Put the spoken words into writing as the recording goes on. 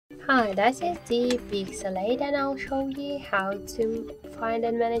Hi, this is the Pixelate and I'll show you how to find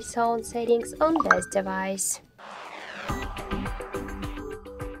and manage sound settings on this device.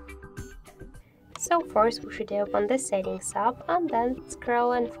 So first we should open the settings app and then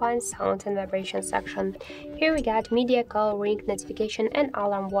scroll and find sound and vibration section. Here we got media, call, ring, notification and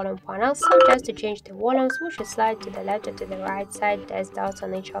alarm volume panels. So just to change the volumes we should slide to the left or to the right side, there's dots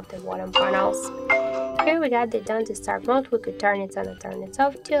on each of the volume panels. Here we got the don't disturb mode. We could turn it on or turn it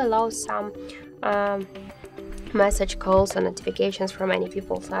off to allow some message calls or notifications from any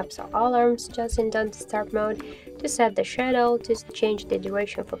people's apps or alarms just in don't disturb mode, to set the shadow, to change the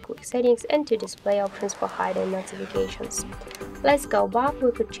duration for quick settings, and to display options for hiding notifications. Let's go back.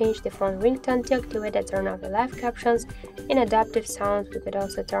 We could change the phone ringtone to activate and turn off the live captions. In adaptive sounds we could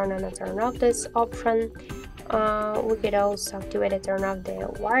also turn on and turn off this option. We could also activate and turn off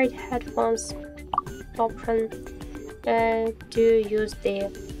the wired headphones option, to use the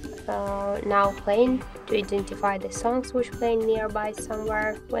now playing to identify the songs which play nearby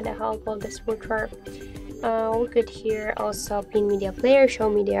somewhere with the help of the switcher. We could here also pin media player, show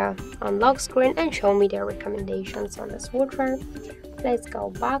media on lock screen, and show media recommendations on the switcher. Let's go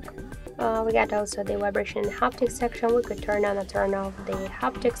back. We got also the vibration and haptics section. We could turn on and turn off the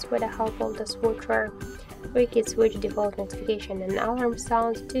haptics with the help of the switcher. We could switch default notification and alarm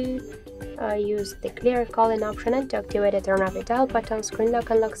sounds to use the clear calling option, and to activate and turn off the dial button, screen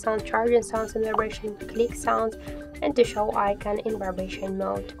lock and lock sound, charging sounds and vibration, click sounds, and to show icon in vibration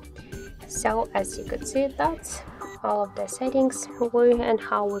mode. So as you could see, that's all of the settings and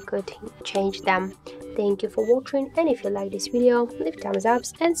how we could change them. Thank you for watching, and if you like this video, leave thumbs up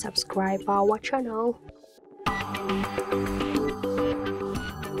and subscribe our channel.